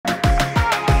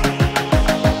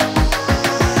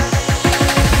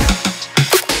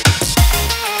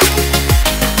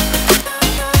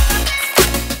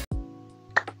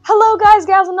guys,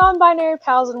 gals, and non-binary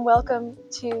pals, and welcome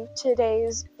to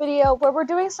today's video where we're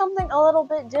doing something a little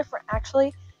bit different.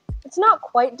 Actually, it's not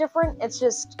quite different, it's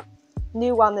just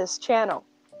new on this channel.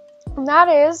 And that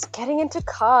is getting into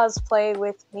cosplay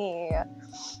with me.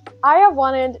 I have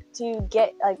wanted to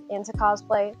get into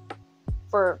cosplay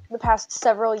for the past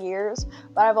several years,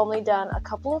 but I've only done a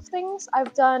couple of things.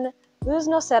 I've done Luz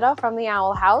Nocera from the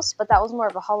Owl House, but that was more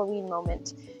of a Halloween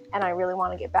moment, and I really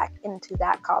want to get back into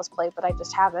that cosplay, but I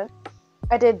just haven't.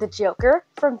 I did the Joker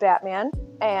from Batman,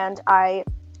 and I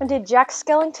did Jack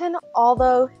Skellington,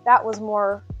 although that was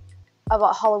more of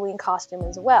a Halloween costume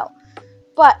as well.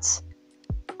 But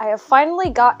I have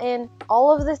finally gotten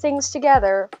all of the things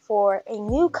together for a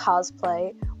new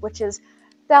cosplay, which is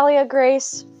Thalia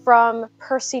Grace from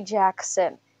Percy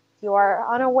Jackson. If you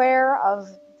are unaware of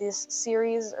this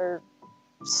series or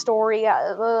story,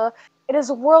 it is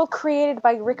a world created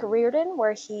by Rick Riordan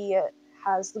where he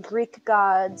has the Greek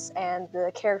gods and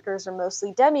the characters are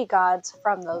mostly demigods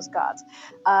from those gods.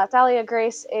 Thalia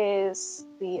Grace is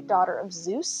the daughter of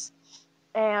Zeus,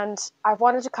 and I've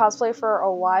wanted to cosplay for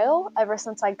a while, ever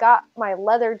since I got my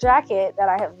leather jacket that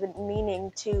I have been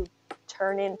meaning to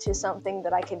turn into something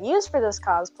that I could use for this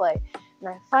cosplay, and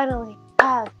I finally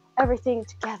have everything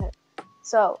together.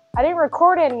 So, I didn't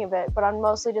record any of it, but I'm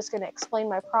mostly just going to explain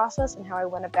my process and how I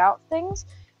went about things.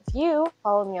 If you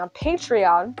follow me on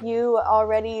Patreon, you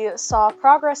already saw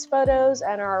progress photos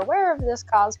and are aware of this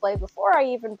cosplay before I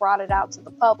even brought it out to the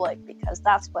public, because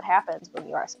that's what happens when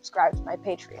you are subscribed to my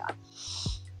Patreon.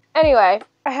 Anyway,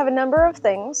 I have a number of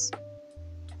things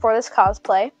for this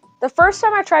cosplay. The first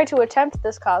time I tried to attempt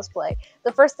this cosplay,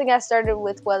 the first thing I started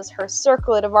with was her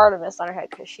Circlet of Artemis on her head,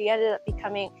 because she ended up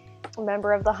becoming a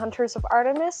member of the Hunters of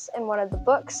Artemis in one of the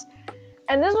books.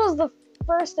 And this was the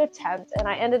first attempt, and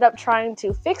I ended up trying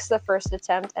to fix the first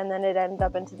attempt, and then it ended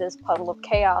up into this puddle of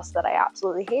chaos that I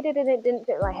absolutely hated, and it didn't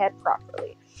fit my head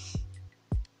properly.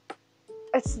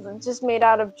 It's just made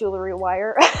out of jewelry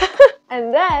wire.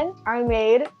 And then I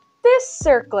made this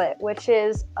circlet, which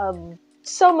is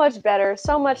so much better,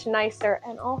 so much nicer,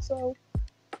 and also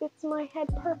fits my head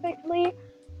perfectly.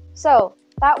 So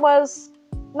that was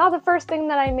not the first thing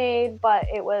that I made, but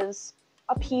it was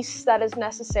a piece that is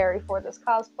necessary for this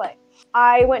cosplay.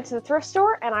 I went to the thrift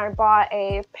store and I bought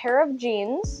a pair of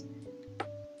jeans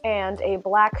and a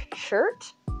black shirt,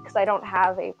 because I don't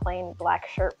have a plain black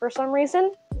shirt for some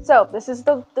reason. So this is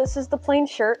the plain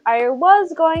shirt. I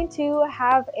was going to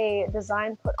have a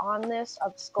design put on this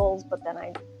of skulls, but then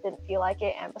I didn't feel like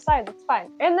it, and besides, it's fine.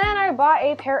 And then I bought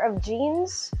a pair of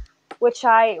jeans, which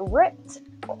I ripped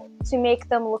to make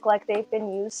them look like they've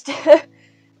been used.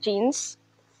 Jeans.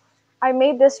 I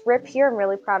made this rip here. I'm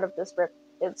really proud of this rip.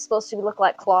 It's supposed to look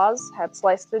like claws had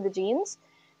sliced through the jeans.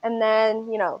 And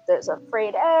then, you know, there's a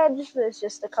frayed edge, there's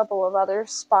just a couple of other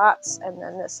spots, and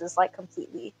then this is like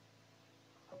completely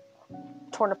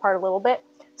torn apart a little bit.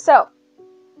 So,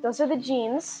 those are the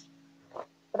jeans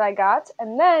that I got.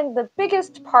 And then the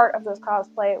biggest part of this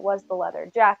cosplay was the leather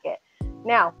jacket.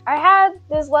 Now, I had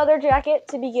this leather jacket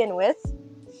to begin with,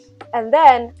 and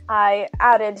then I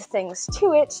added things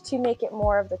to it to make it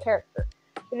more of the character.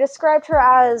 They described her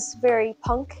as very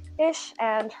punk-ish,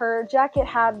 and her jacket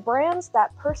had brands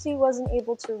that Percy wasn't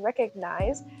able to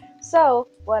recognize. So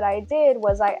what I did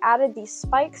was I added these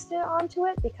spikes onto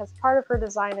it, because part of her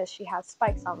design is she has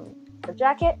spikes on her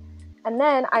jacket. And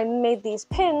then I made these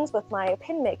pins with my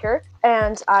pin maker,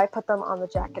 and I put them on the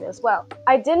jacket as well.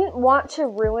 I didn't want to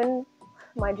ruin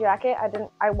my jacket.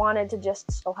 I wanted to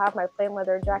just still have my plain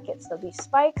leather jacket, so these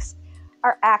spikes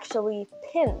are actually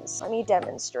pins. Let me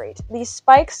demonstrate. These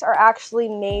spikes are actually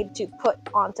made to put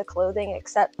onto clothing,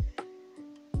 except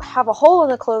have a hole in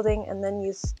the clothing and then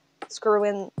you screw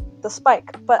in the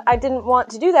spike. But I didn't want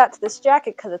to do that to this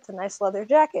jacket because it's a nice leather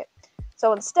jacket.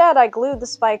 So instead I glued the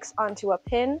spikes onto a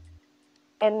pin,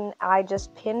 and I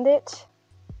just pinned it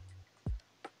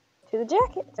to the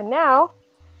jacket. And now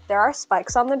there are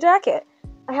spikes on the jacket.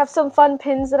 I have some fun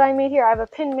pins that I made here. I have a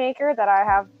pin maker that I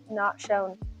have not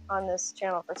shown on this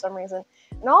channel for some reason.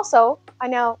 And also,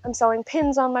 I'm selling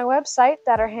pins on my website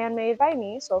that are handmade by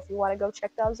me, so if you want to go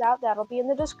check those out, that'll be in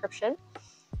the description.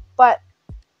 But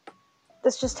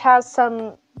this just has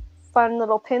some fun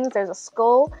little pins. There's a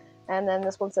skull, and then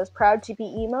this one says proud to be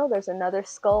emo. There's another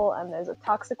skull, and there's a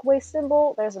toxic waste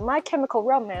symbol. There's a My Chemical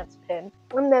Romance pin.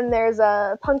 And then there's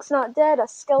a Punk's Not Dead, a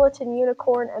skeleton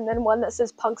unicorn, and then one that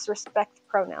says Punks Respect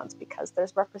Pronouns, because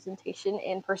there's representation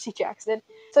in Percy Jackson.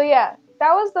 So yeah,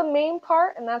 that was the main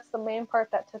part, and that's the main part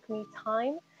that took me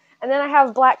time. And then I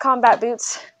have black combat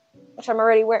boots, which I'm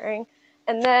already wearing.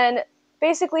 And then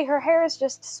basically her hair is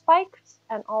just spiked,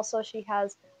 and also she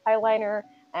has eyeliner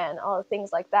and all the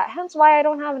things like that. Hence why I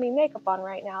don't have any makeup on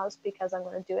right now, is because I'm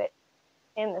going to do it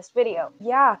in this video.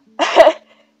 Yeah,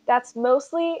 that's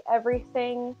mostly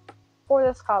everything for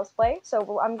this cosplay.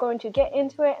 So I'm going to get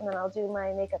into it, and then I'll do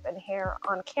my makeup and hair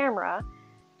on camera,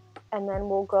 and then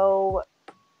we'll go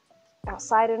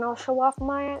outside and I'll show off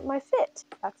my fit.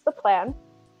 That's the plan.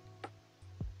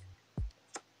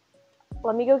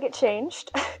 Let me go get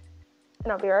changed,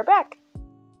 and I'll be right back.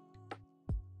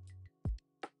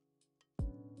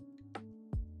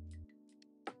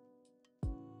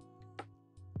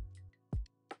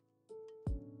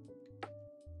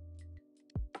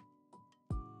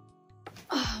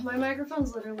 My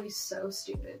microphone's literally so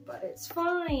stupid, but it's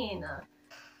fine.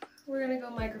 We're gonna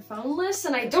go microphone-less,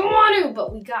 and I don't want to,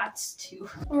 but we got to.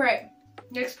 Alright,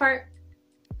 next part,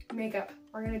 makeup.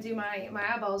 We're gonna do my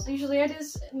eyeballs. Usually I do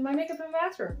my makeup in the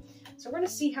bathroom. So we're gonna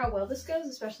see how well this goes,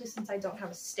 especially since I don't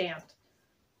have a stand.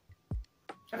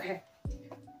 Okay.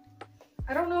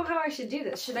 I don't know how I should do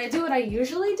this. Should I do what I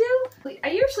usually do? I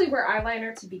usually wear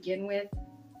eyeliner to begin with.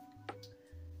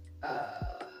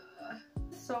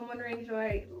 So I'm wondering, do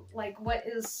I, like, what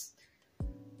is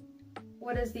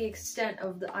the extent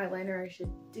of the eyeliner I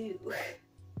should do?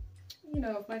 You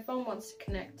know, if my phone wants to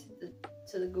connect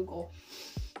to the Google,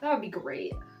 that would be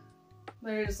great.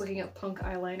 I'm just looking at punk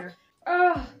eyeliner.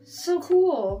 Oh, so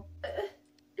cool.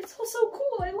 It's all so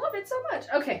cool. I love it so much.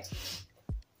 Okay,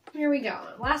 here we go.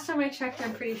 Last time I checked,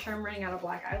 I'm pretty sure I'm running out of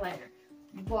black eyeliner,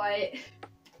 but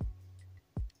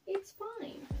it's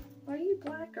fine. Are you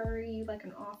black or are you like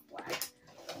an off black?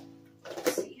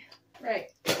 Let's see. Right.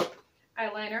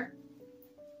 Eyeliner.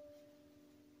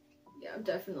 Yeah, I'm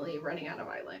definitely running out of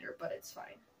eyeliner, but it's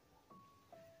fine.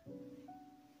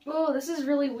 Oh, this is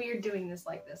really weird doing this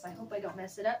like this. I hope I don't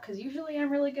mess it up, because usually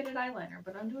I'm really good at eyeliner,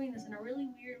 but I'm doing this in a really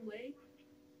weird way.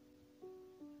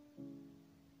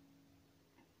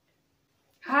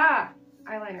 Ha!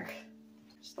 Eyeliner.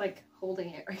 Just like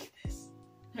holding it like this.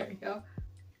 There we go.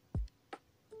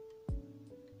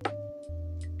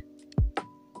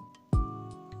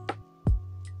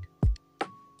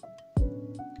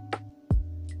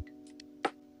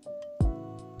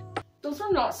 Those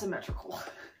are not symmetrical.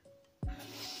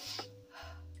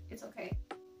 It's okay.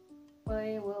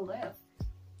 They will live.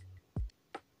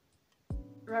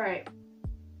 Alright.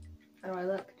 How do I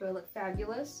look? Do I look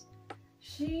fabulous?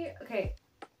 Okay.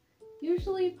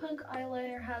 Usually punk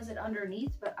eyeliner has it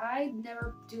underneath, but I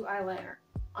never do eyeliner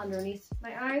underneath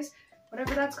my eyes,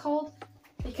 whatever that's called,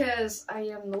 because I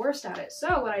am the worst at it.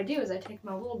 So what I do is I take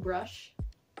my little brush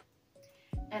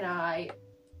and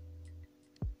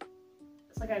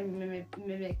it's like I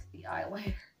mimic the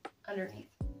eyeliner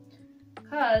underneath,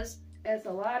 because it's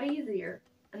a lot easier,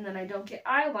 and then I don't get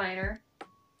eyeliner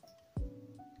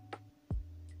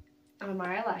on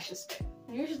my eyelashes.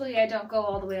 Usually I don't go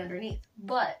all the way underneath,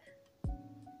 but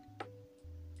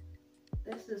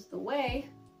this is the way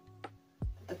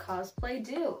that the cosplay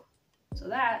do. So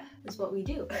that is what we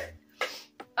do.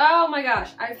 Oh my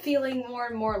gosh, I'm feeling more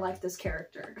and more like this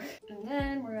character. And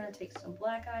then we're gonna take some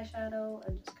black eyeshadow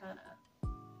and just kind of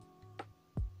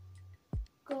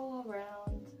go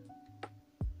around,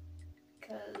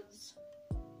 because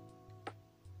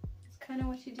it's kind of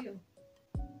what you do.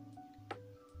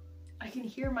 I can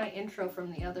hear my intro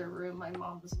from the other room. My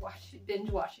mom was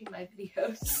binge watching my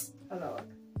videos. How does that look?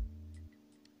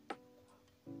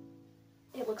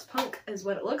 It looks punk is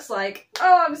what it looks like.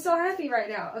 Oh, I'm so happy right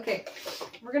now. Okay,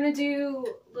 we're gonna do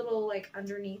little like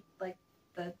underneath, like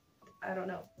the, I don't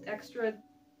know, extra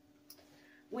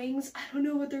wings. I don't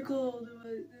know what they're called,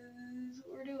 but this is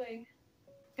what we're doing.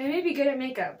 I may be good at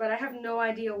makeup, but I have no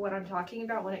idea what I'm talking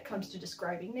about when it comes to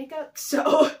describing makeup,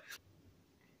 so.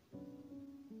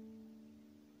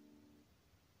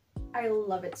 I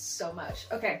love it so much.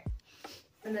 Okay,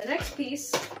 and the next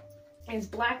piece is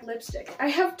black lipstick. I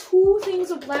have 2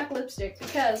 things of black lipstick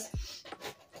because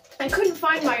I couldn't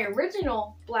find my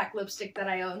original black lipstick that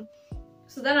I own.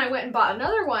 So then I went and bought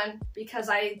another one because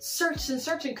I searched and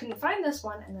searched and couldn't find this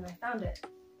one, and then I found it.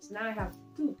 So now I have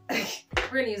 2.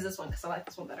 We're gonna use this one because I like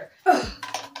this one better.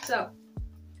 So,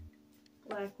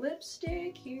 black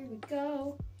lipstick, here we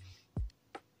go.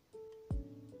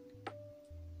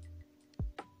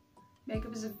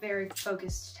 Makeup is a very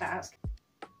focused task.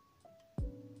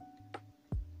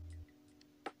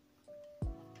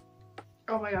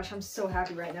 Oh my gosh, I'm so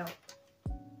happy right now.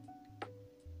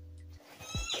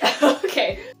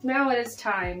 Okay, now it is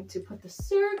time to put the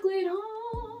circlet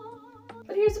on.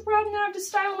 But here's the problem, now I have to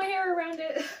style my hair around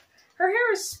it. Her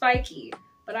hair is spiky,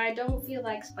 but I don't feel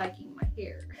like spiking my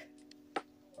hair.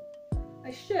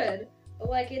 I should, but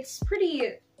like it's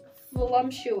pretty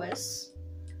voluptuous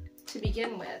to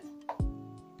begin with.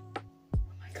 Oh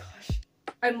my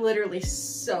I'm literally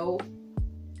so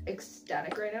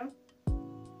ecstatic right now.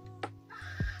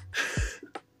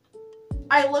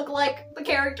 I look like the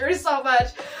characters so much.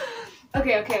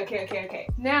 Okay.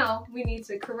 Now we need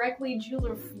to correctly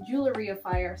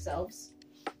jewelryify ourselves.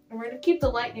 And we're gonna keep the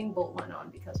lightning bolt one on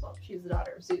because, well, she's the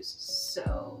daughter of Zeus.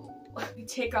 So we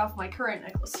take off my current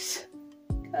necklaces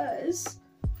because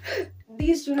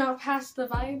these do not pass the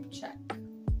vibe check.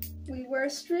 We wear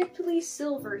strictly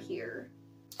silver here.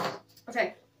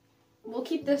 Okay, we'll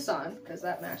keep this on because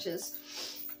that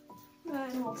matches.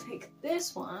 And we'll take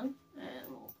this one and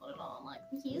we'll put it on like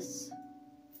this.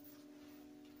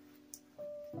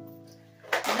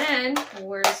 And then we'll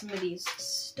wear some of these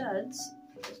studs.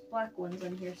 There's black ones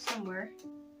in here somewhere.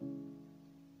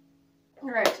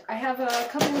 Alright, I have a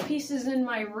couple of pieces in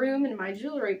my room in my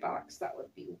jewelry box that would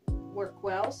work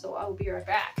well, so I'll be right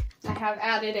back. I have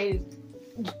added a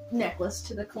necklace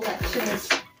to the collection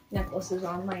of necklaces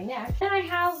on my neck. And I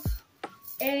have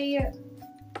I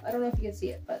don't know if you can see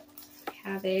it, but I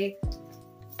have a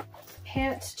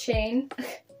pant chain.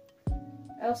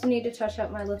 I also need to touch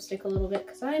up my lipstick a little bit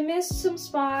because I missed some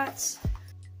spots.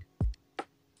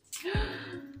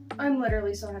 I'm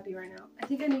literally so happy right now. I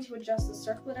think I need to adjust the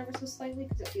circlet ever so slightly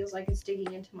because it feels like it's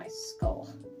digging into my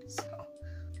skull. So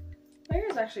my hair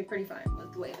is actually pretty fine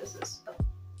with the way this is.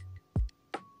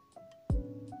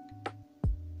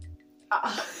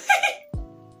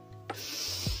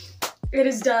 It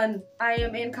is done. I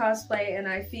am in cosplay and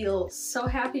I feel so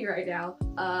happy right now.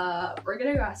 We're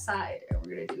gonna go outside and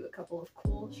we're gonna do a couple of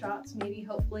cool shots, maybe,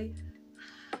 hopefully.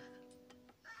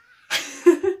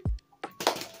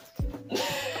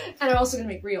 And I'm also gonna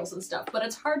make reels and stuff, but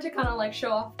it's hard to kind of like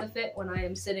show off the fit when I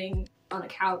am sitting on a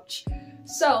couch.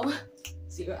 So,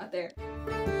 see you out there.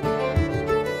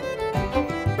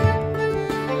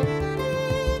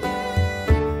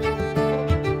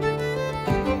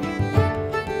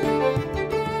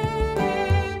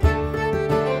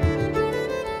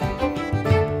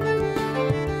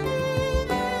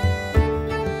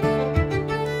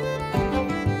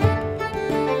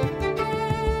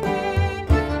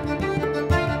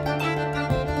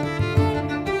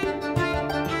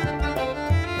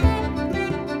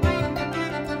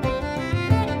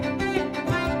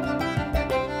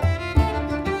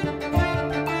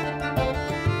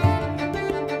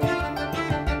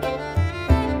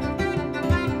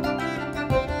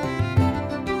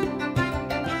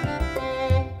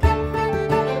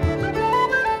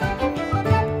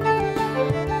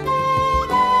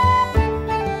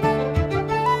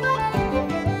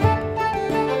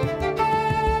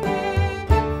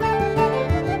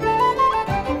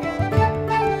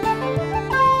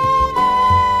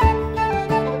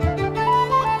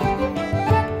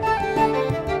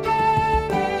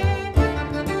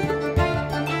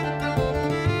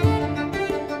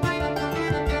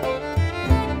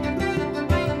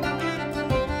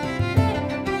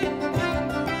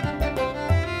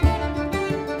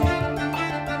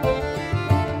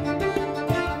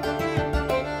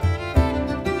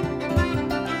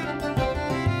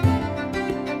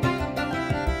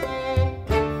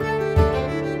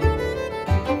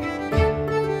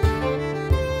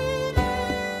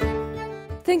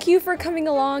 Thank you for coming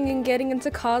along and getting into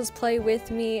cosplay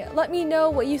with me. Let me know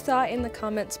what you thought in the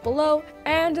comments below,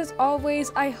 and as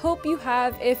always, I hope you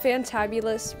have a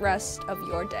fantabulous rest of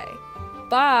your day.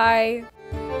 Bye!